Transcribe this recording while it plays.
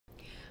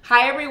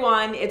Hi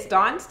everyone, it's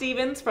Dawn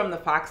Stevens from the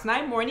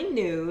Fox9 Morning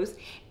News,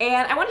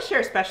 and I want to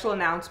share a special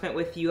announcement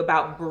with you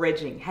about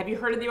Bridging. Have you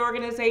heard of the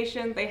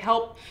organization? They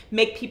help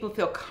make people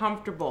feel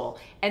comfortable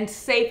and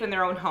safe in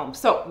their own home.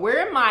 So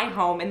we're in my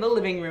home in the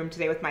living room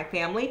today with my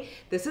family.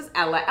 This is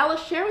Ella. Ella,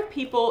 share with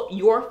people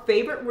your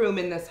favorite room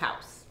in this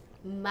house.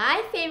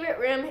 My favorite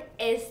room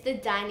is the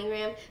dining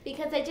room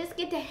because I just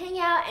get to hang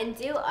out and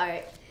do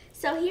art.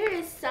 So here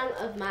is some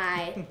of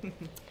my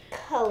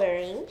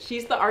coloring.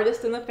 She's the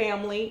artist in the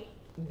family.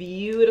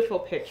 Beautiful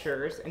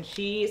pictures, and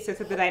she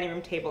sits at the dining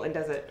room table and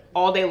does it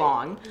all day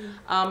long.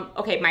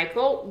 Okay,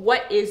 Michael,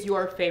 what is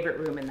your favorite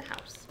room in the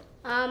house?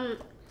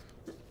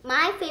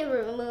 My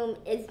favorite room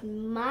is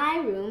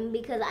my room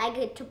because I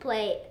get to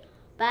play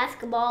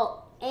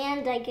basketball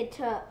and I get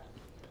to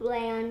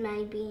play on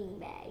my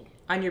beanbag.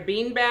 On your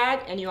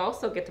beanbag, and you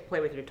also get to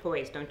play with your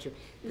toys, don't you?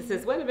 This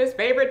is one of his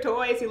favorite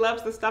toys. He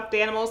loves the stuffed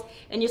animals.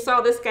 And you saw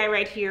this guy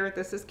right here.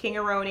 This is King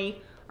Aroni,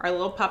 our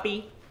little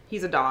puppy.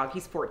 He's a dog.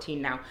 He's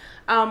 14 now.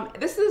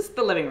 This is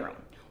the living room.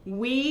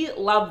 We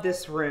love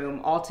this room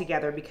all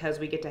together because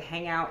we get to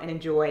hang out and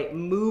enjoy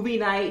movie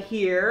night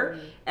here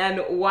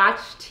and watch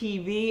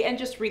TV and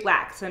just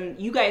relax. And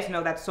you guys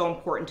know that's so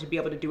important to be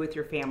able to do with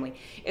your family.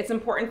 It's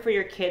important for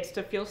your kids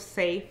to feel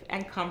safe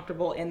and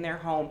comfortable in their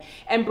home.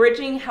 And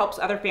Bridging helps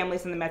other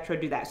families in the metro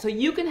do that. So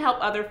you can help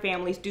other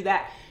families do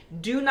that.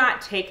 Do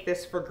not take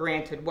this for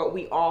granted, what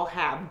we all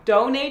have.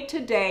 Donate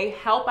today,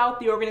 help out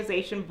the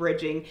organization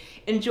Bridging.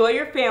 Enjoy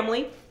your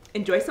family,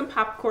 enjoy some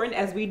popcorn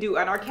as we do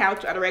on our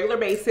couch on a regular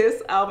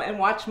basis, and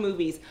watch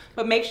movies.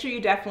 But make sure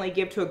you definitely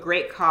give to a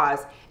great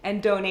cause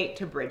and donate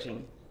to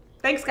Bridging.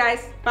 Thanks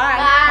guys, bye.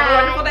 Have a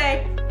wonderful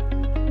day.